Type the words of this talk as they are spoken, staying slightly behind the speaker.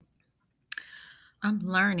I'm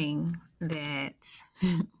learning that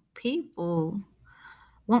people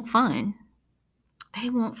want fun. They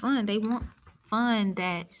want fun. They want fun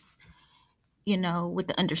that's, with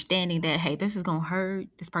the understanding that, hey, this is going to hurt.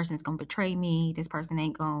 This person is going to betray me. This person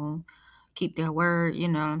ain't going to keep their word. You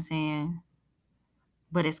know what I'm saying?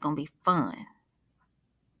 But it's going to be fun.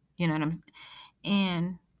 You know what I'm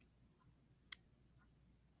And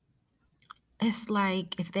it's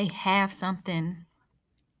like if they have something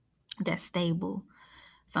that's stable,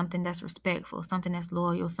 something that's respectful, something that's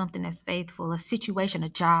loyal, something that's faithful, a situation, a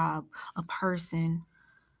job, a person,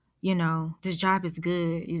 this job is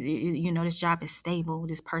good. This job is stable.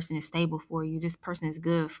 This person is stable for you. This person is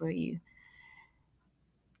good for you.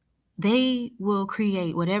 They will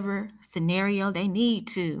create whatever scenario they need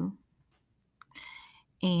to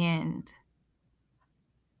and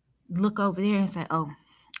look over there and say, oh,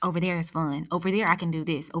 over there is fun. Over there, I can do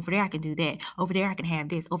this. Over there, I can do that. Over there, I can have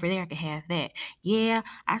this. Over there, I can have that. Yeah,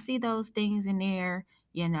 I see those things in there.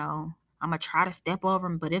 I'm going to try to step over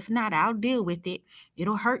them. But if not, I'll deal with it.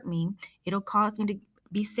 It'll hurt me. It'll cause me to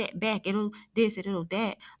be set back. It'll this, it'll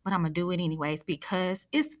that. But I'm going to do it anyways because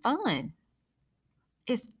it's fun.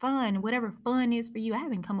 It's fun. Whatever fun is for you. I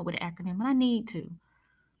haven't come up with an acronym, but I need to.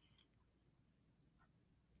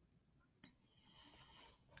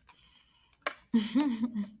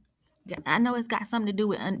 Yeah, I know it's got something to do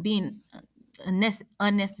with being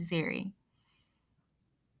unnecessary.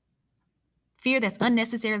 Fear that's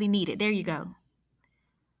unnecessarily needed. There you go.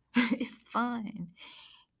 It's fun.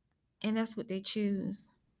 And that's what they choose.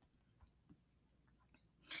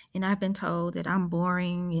 And I've been told that I'm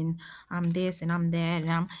boring and I'm this and I'm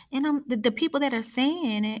that and I'm the people that are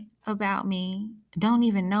saying it about me don't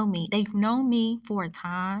even know me. They've known me for a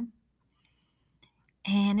time.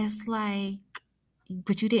 And it's like,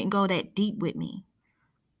 but you didn't go that deep with me.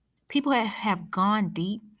 People have gone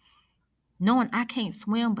deep, knowing I can't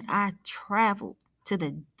swim, but I traveled to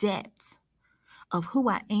the depths of who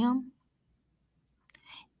I am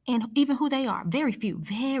and even who they are. Very few.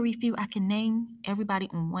 I can name everybody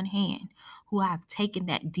on one hand who I've taken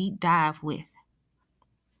that deep dive with.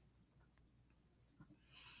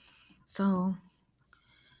 So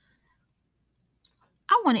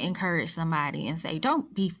I want to encourage somebody and say,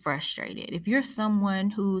 don't be frustrated. If you're someone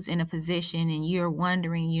who's in a position and you're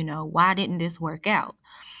wondering, why didn't this work out?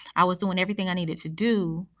 I was doing everything I needed to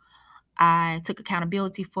do. I took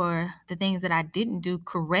accountability for the things that I didn't do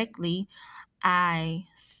correctly. I,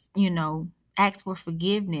 asked for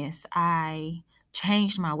forgiveness. I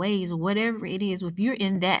changed my ways, whatever it is. If you're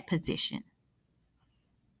in that position,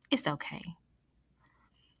 it's okay.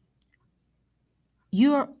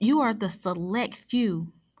 You are the select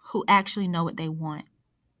few who actually know what they want.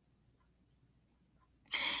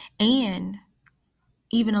 And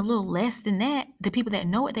even a little less than that, the people that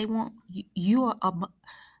know what they want, you are,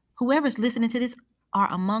 whoever's listening to this are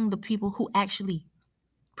among the people who actually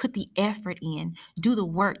put the effort in, do the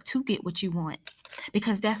work to get what you want.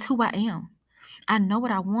 Because that's who I am. I know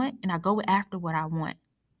what I want and I go after what I want.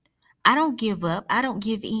 I don't give up. I don't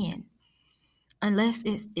give in unless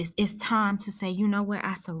it's time to say, you know what,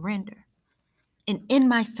 I surrender. And in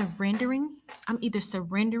my surrendering, I'm either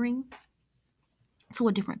surrendering to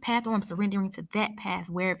a different path or I'm surrendering to that path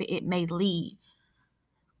wherever it may lead.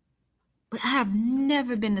 But I have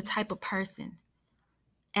never been the type of person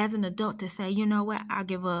as an adult to say, you know what, I'll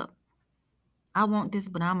give up. I want this,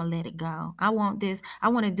 but I'm going to let it go. I want this. I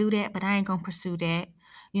want to do that, but I ain't going to pursue that.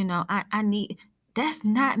 I need, that's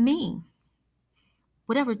not me.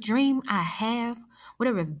 Whatever dream I have,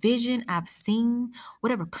 whatever vision I've seen,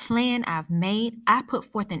 whatever plan I've made, I put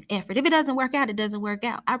forth an effort. If it doesn't work out, it doesn't work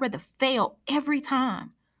out. I'd rather fail every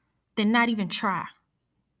time than not even try.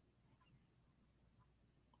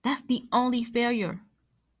 That's the only failure,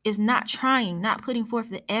 is not trying, not putting forth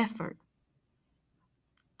the effort.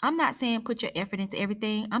 I'm not saying put your effort into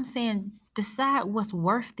everything. I'm saying decide what's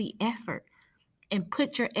worth the effort and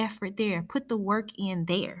put your effort there. Put the work in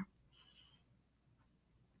there.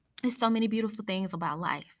 There's so many beautiful things about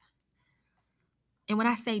life. And when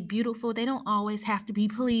I say beautiful, they don't always have to be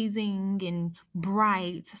pleasing and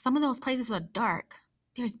bright. Some of those places are dark.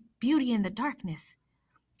 There's beauty in the darkness.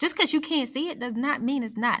 Just because you can't see it does not mean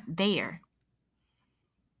it's not there.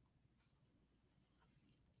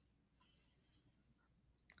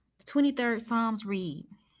 The 23rd Psalms read,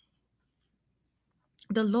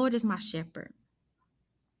 "The Lord is my shepherd.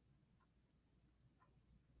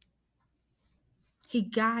 He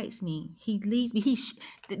guides me. He leads me.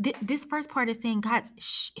 This first part is saying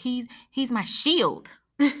he's my shield.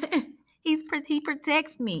 He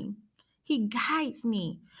protects me. He guides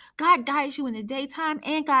me. God guides you in the daytime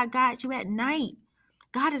and God guides you at night.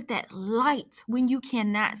 God is that light when you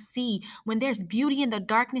cannot see. When there's beauty in the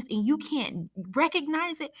darkness and you can't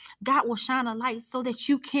recognize it, God will shine a light so that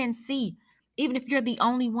you can see, even if you're the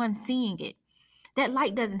only one seeing it. That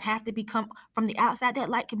light doesn't have to become from the outside. That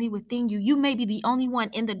light can be within you. You may be the only one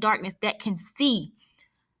in the darkness that can see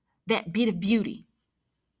that bit of beauty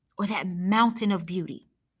or that mountain of beauty.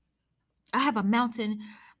 I have a mountain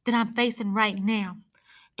that I'm facing right now.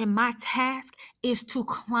 And my task is to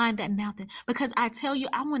climb that mountain because I tell you,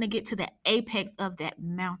 I want to get to the apex of that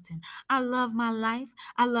mountain. I love my life.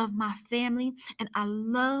 I love my family. And I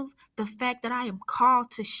love the fact that I am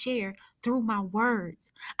called to share through my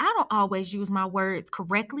words. I don't always use my words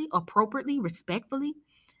correctly, appropriately, respectfully.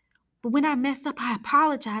 But when I mess up, I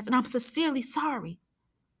apologize and I'm sincerely sorry.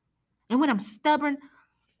 And when I'm stubborn,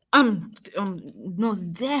 I'm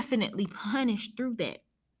most definitely punished through that.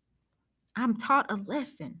 I'm taught a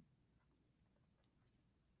lesson.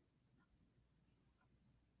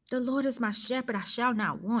 The Lord is my shepherd, I shall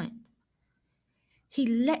not want. He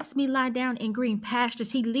lets me lie down in green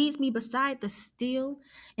pastures. He leads me beside the still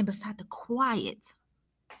and beside the quiet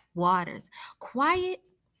waters.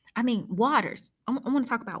 Waters. I want to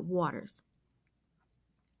talk about waters.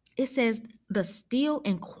 It says the still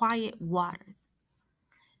and quiet waters.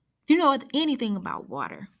 If you know anything about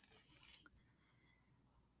water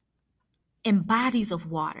and bodies of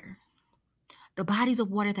water, the bodies of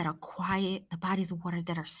water that are quiet, the bodies of water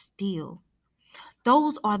that are still,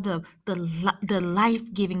 those are the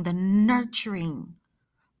life-giving, the nurturing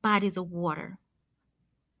bodies of water.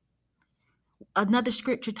 Another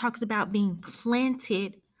scripture talks about being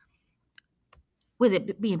planted. Was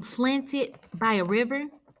it being planted by a river?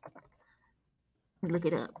 Look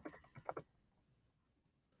it up.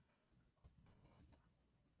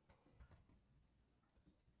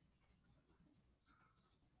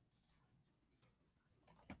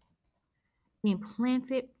 Being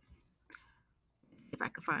planted. Let's see if I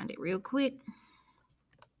can find it real quick.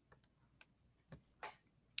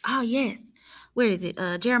 Oh, yes. Where is it?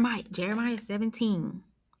 Jeremiah 17,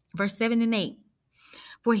 verse 7 and 8.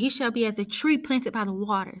 For he shall be as a tree planted by the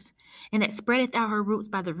waters, and that spreadeth out her roots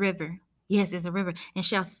by the river. Yes, it's a river. And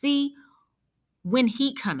shall see when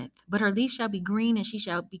heat cometh, but her leaf shall be green, and she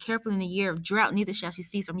shall be careful in the year of drought, neither shall she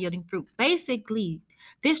cease from yielding fruit. Basically,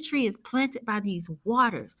 this tree is planted by these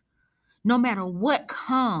waters. No matter what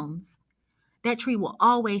comes, that tree will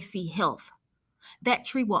always see health. That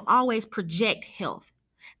tree will always project health.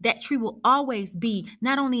 That tree will always be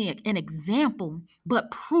not only an example,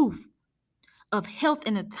 but proof of health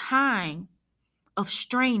in a time of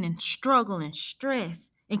strain and struggle and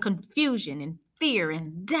stress and confusion and fear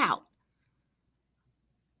and doubt.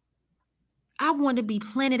 I want to be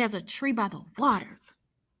planted as a tree by the waters.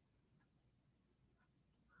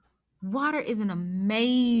 Water is an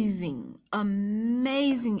amazing,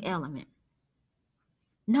 amazing element.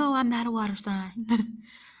 No, I'm not a water sign.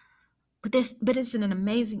 but it's an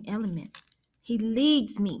amazing element. He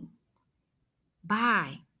leads me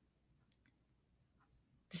by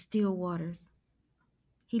the still waters.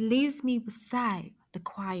 He leads me beside the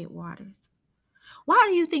quiet waters. Why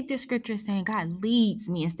do you think this scripture is saying God leads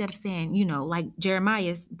me instead of saying, like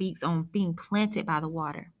Jeremiah speaks on being planted by the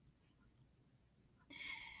water?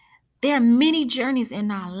 There are many journeys in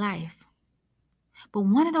our life, but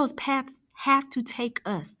one of those paths have to take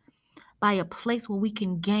us by a place where we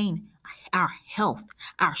can gain our health,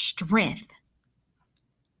 our strength.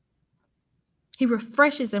 He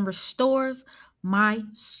refreshes and restores my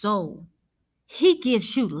soul. He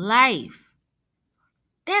gives you life.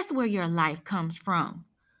 That's where your life comes from.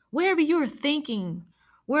 Wherever you are thinking,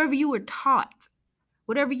 wherever you were taught,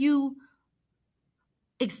 whatever you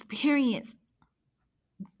experience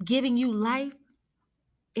giving you life,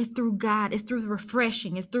 it's through God. It's through the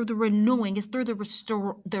refreshing. It's through the renewing. It's through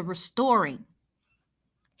the restoring.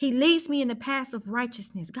 He leads me in the paths of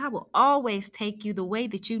righteousness. God will always take you the way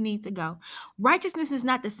that you need to go. Righteousness is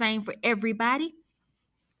not the same for everybody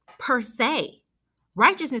per se.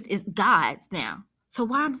 Righteousness is God's now. So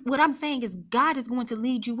what I'm saying is God is going to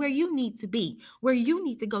lead you where you need to be, where you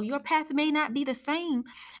need to go. Your path may not be the same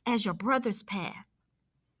as your brother's path.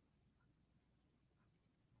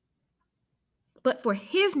 But for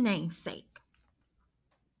his name's sake,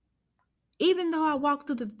 even though I walk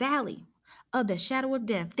through the valley of the shadow of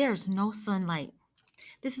death, there's no sunlight.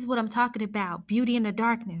 This is what I'm talking about, beauty in the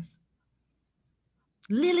darkness.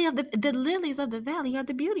 The lilies of the valley are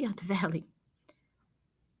the beauty of the valley.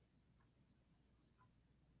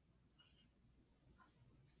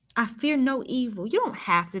 I fear no evil. You don't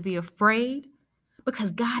have to be afraid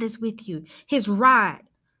because God is with you. His rod,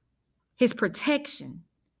 his protection,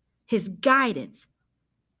 his guidance,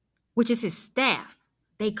 which is his staff.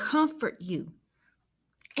 They comfort you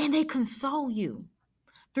and they console you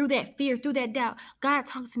through that fear, through that doubt. God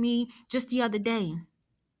talked to me just the other day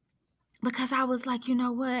because I was like, you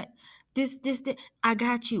know what? This, I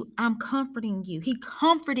got you. I'm comforting you. He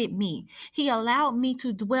comforted me. He allowed me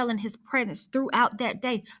to dwell in his presence throughout that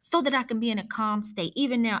day so that I can be in a calm state.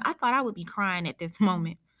 Even now, I thought I would be crying at this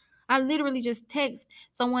moment. I literally just text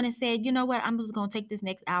someone and said, you know what? I'm just going to take this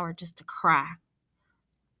next hour just to cry.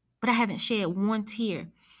 But I haven't shed one tear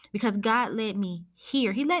because God led me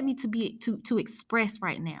here. He led me to express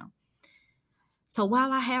right now. So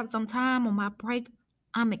while I have some time on my break,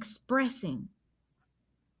 I'm expressing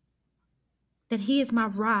that he is my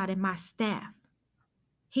rod and my staff.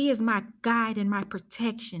 He is my guide and my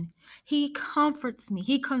protection. He comforts me.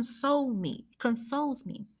 He consoles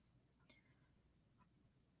me.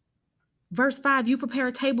 Verse 5, you prepare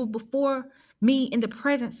a table before me in the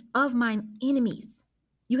presence of mine enemies.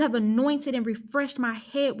 You have anointed and refreshed my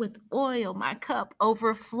head with oil. My cup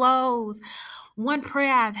overflows. One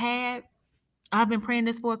prayer I've been praying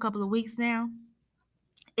this for a couple of weeks now,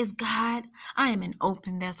 is God, I am an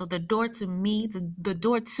open vessel. The door to me, the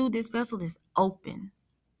door to this vessel is open.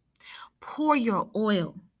 Pour your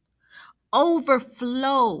oil.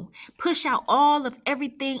 Overflow. Push out all of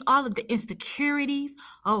everything, all of the insecurities.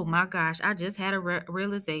 Oh my gosh, I just had a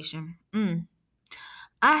realization.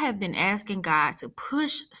 I have been asking God to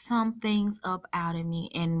push some things up out of me.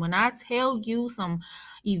 And when I tell you some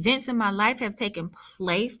events in my life have taken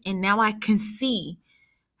place, and now I can see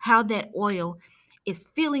how that oil is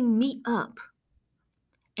filling me up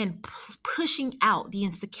and pushing out the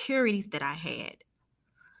insecurities that I had,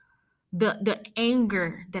 the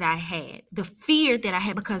anger that I had, the fear that I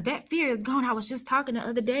had, because that fear is gone. I was just talking the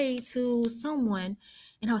other day to someone,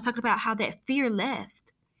 and I was talking about how that fear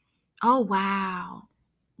left. Oh, wow.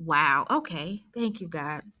 Wow. Okay. Thank you,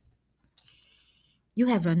 God. You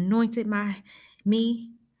have anointed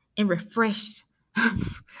me and refreshed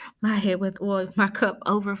my head with oil. My cup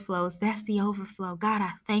overflows. That's the overflow. God,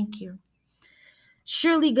 I thank you.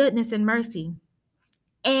 Surely goodness and mercy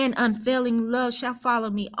and unfailing love shall follow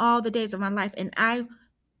me all the days of my life, and I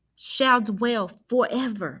shall dwell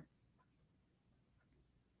forever.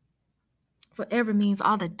 Forever means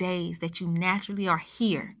all the days that you naturally are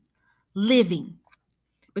here living,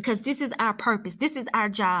 because this is our purpose. This is our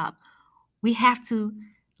job. We have to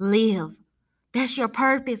live. That's your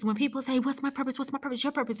purpose. When people say, what's my purpose? What's my purpose?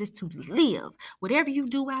 Your purpose is to live. Whatever you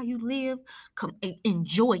do while you live, come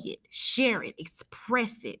enjoy it, share it,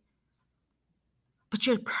 express it. But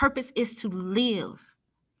your purpose is to live.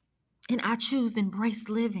 And I choose to embrace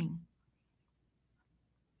living.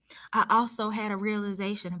 I also had a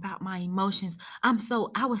realization about my emotions. I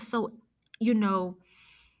was so,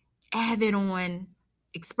 avid on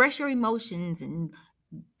express your emotions and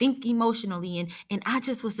think emotionally. And I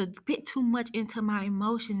just was a bit too much into my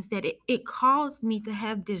emotions that it caused me to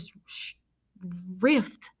have this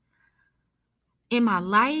rift in my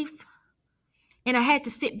life. And I had to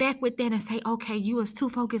sit back with that and say, okay, you was too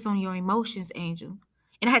focused on your emotions, Angel.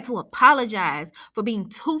 And I had to apologize for being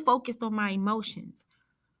too focused on my emotions.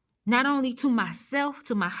 Not only to myself,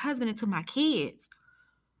 to my husband, and to my kids,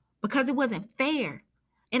 because it wasn't fair.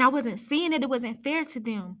 And I wasn't seeing it wasn't fair to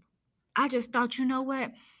them. I just thought, you know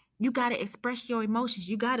what? You got to express your emotions.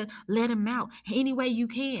 You got to let them out any way you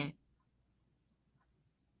can.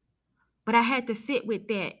 But I had to sit with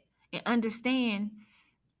that and understand,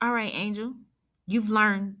 all right, Angel, you've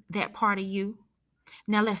learned that part of you.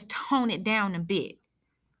 Now let's tone it down a bit.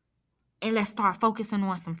 And let's start focusing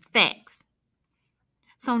on some facts.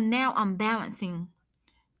 So now I'm balancing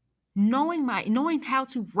knowing how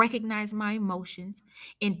to recognize my emotions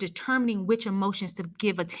and determining which emotions to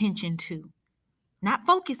give attention to. Not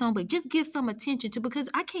focus on, but just give some attention to, because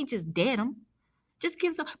I can't just dead them. Just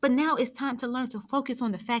give some. But now it's time to learn to focus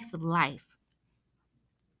on the facts of life.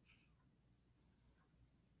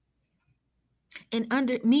 And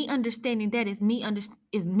understanding that is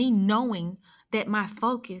me knowing that my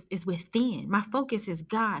focus is within. My focus is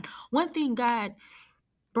God. One thing God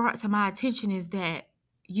brought to my attention is that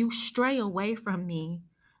you stray away from me,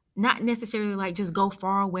 not necessarily like just go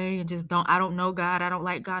far away and just I don't know God, I don't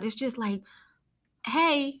like God. It's just like,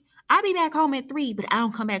 hey, I'll be back home at 3, but I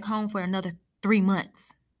don't come back home for another 3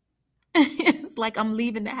 months. It's like I'm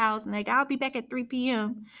leaving the house and like, I'll be back at 3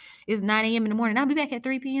 p.m. It's 9 a.m. in the morning. I'll be back at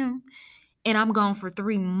 3 p.m. and I'm gone for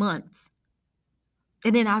 3 months.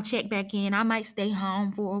 And then I'll check back in. I might stay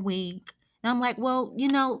home for a week. And I'm like, well,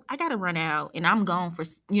 I got to run out and I'm gone for,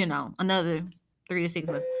 another 3 to 6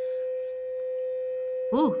 months.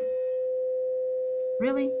 Ooh,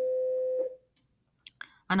 really?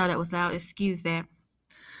 I know that was loud. Excuse that.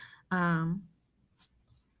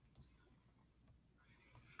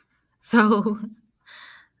 So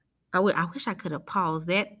I wish I could have paused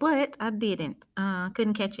that, but I didn't.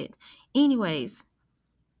 Couldn't catch it. Anyways,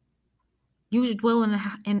 you should dwell in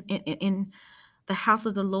the house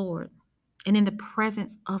of the Lord and in the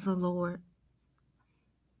presence of the Lord.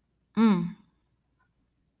 Mm,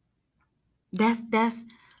 that's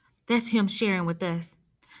him sharing with us.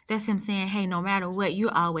 That's him saying, "Hey, no matter what,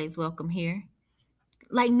 you're always welcome here."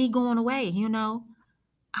 Like me going away,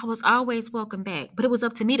 I was always welcome back, but it was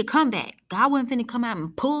up to me to come back. God wasn't finna come out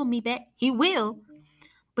and pull me back. He will,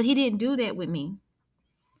 but he didn't do that with me.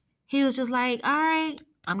 He was just like, "All right,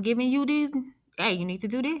 I'm giving you these. Hey, you need to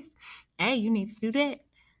do this. Hey, you need to do that."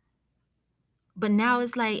 But now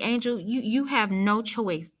it's like, Angel, you have no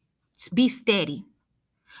choice. Be steady.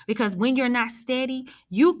 Because when you're not steady,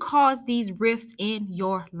 you cause these rifts in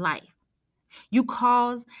your life. You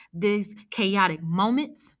cause these chaotic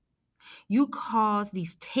moments. You cause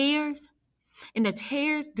these tears. And the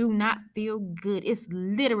tears do not feel good. It's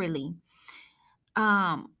literally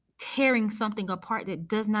tearing something apart that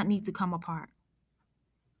does not need to come apart.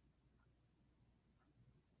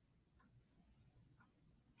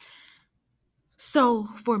 So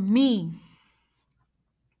for me,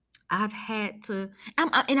 I've had to,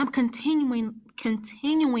 I'm continuing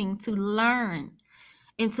to learn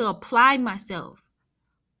and to apply myself,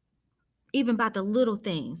 even by the little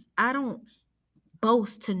things. I don't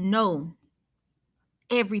boast to know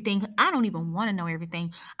everything. I don't even want to know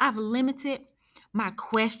everything. I've limited my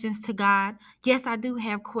questions to God. Yes, I do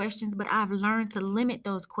have questions, but I've learned to limit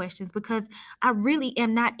those questions because I really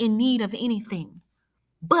am not in need of anything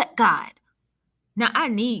but God. Now, I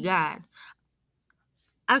need God.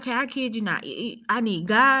 Okay, I kid you not. I need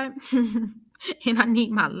God and I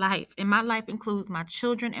need my life. And my life includes my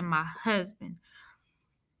children and my husband.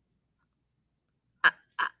 I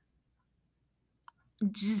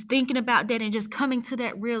just thinking about that and just coming to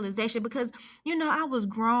that realization because I was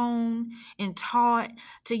grown and taught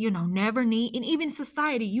to never need, and even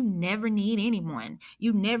society, you never need anyone,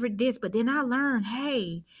 you never this, but then I learned,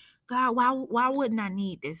 hey, God, why wouldn't I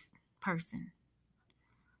need this person?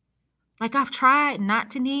 Like, I've tried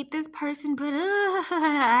not to need this person, but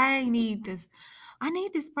I need this. I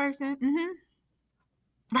need this person.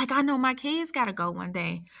 Like, I know my kids gotta go one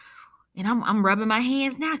day, and I'm rubbing my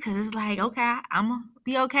hands now because it's like, okay, I'm gonna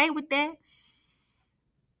be okay with that.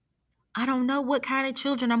 I don't know what kind of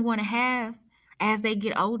children I'm going to have as they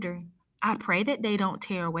get older. I pray that they don't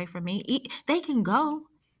tear away from me. They can go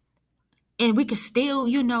and we could still,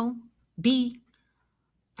 be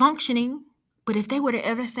functioning. But if they were to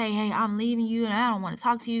ever say, hey, I'm leaving you and I don't want to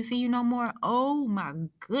talk to you, see you no more, oh my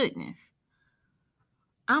goodness.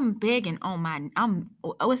 I'm begging on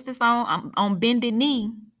what's the song? I'm on bended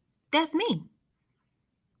knee. That's me.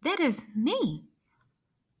 That is me.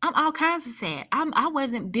 I'm all kinds of sad. I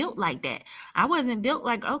wasn't built like that. I wasn't built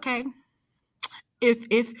like, okay, if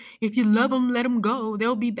you love them, let them go.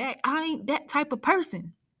 They'll be back. I ain't that type of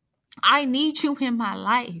person. I need you in my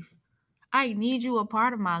life. I need you a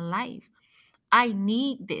part of my life. I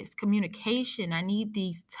need this communication. I need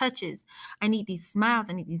these touches. I need these smiles.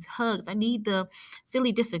 I need these hugs. I need the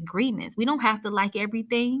silly disagreements. We don't have to like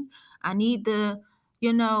everything. I need I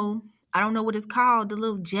don't know what it's called, the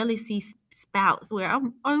little jealousy spouts where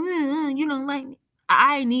you don't like me.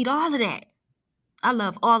 I need all of that. I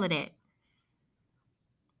love all of that.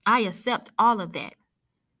 I accept all of that.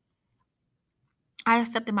 I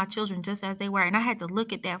accepted my children just as they were. And I had to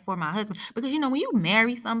look at that for my husband. Because, when you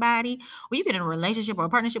marry somebody or you get in a relationship or a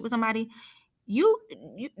partnership with somebody, you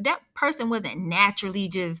that person wasn't naturally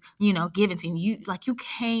just, given to you. You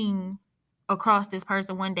came across this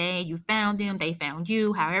person one day, you found them, they found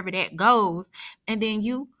you, however that goes. And then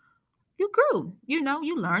you grew, you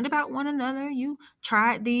learned about one another. You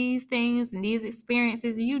tried these things and these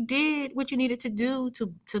experiences. You did what you needed to do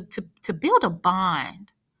to build a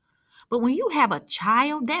bond. But when you have a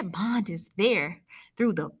child, that bond is there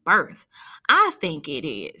through the birth. I think it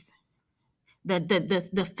is.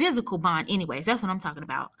 The physical bond, anyways, that's what I'm talking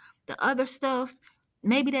about. The other stuff,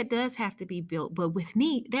 maybe that does have to be built. But with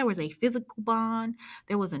me, there was a physical bond,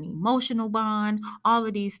 there was an emotional bond, all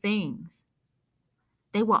of these things.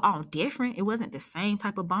 They were all different. It wasn't the same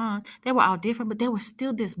type of bond. They were all different, but there was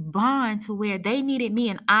still this bond to where they needed me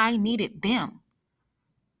and I needed them.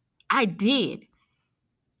 I did.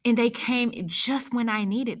 And they came just when I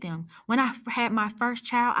needed them. When I had my first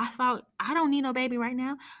child, I thought, I don't need no baby right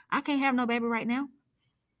now. I can't have no baby right now.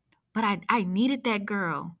 But I needed that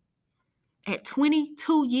girl. At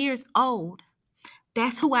 22 years old,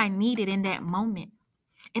 that's who I needed in that moment.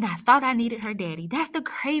 And I thought I needed her daddy. That's the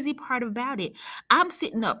crazy part about it. I'm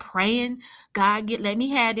sitting up praying, God, let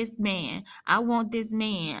me have this man. I want this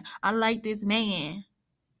man. I like this man.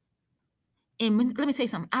 And let me say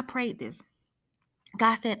something. I prayed this.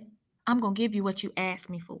 God said, I'm going to give you what you asked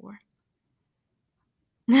me for.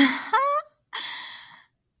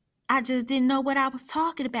 I just didn't know what I was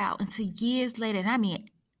talking about until years later. And I mean,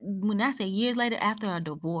 when I say years later, after a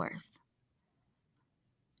divorce,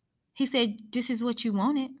 he said, this is what you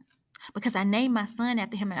wanted. Because I named my son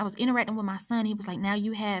after him. I was interacting with my son. He was like, now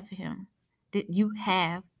you have him. That you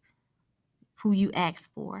have who you asked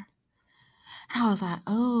for. And I was like,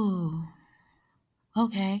 oh,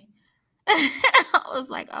 okay. I was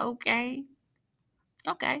like, okay,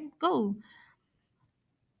 cool.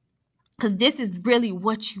 Because this is really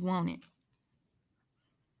what you wanted.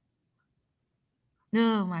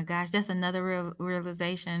 Oh my gosh, that's another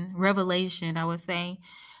revelation, I would say,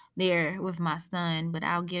 there with my son, but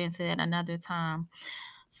I'll get into that another time.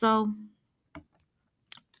 So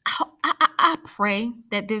I pray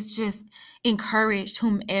that this just encouraged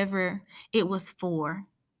whomever it was for.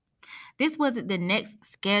 This wasn't the next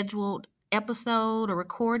scheduled episode or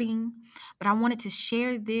recording, but I wanted to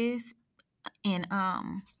share this and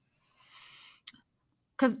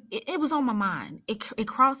because it was on my mind. It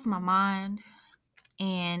crossed my mind,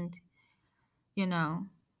 and you know,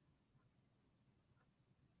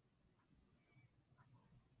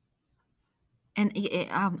 and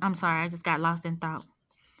I'm sorry, I just got lost in thought.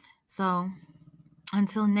 So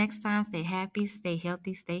until next time, stay happy, stay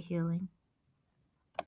healthy, stay healing.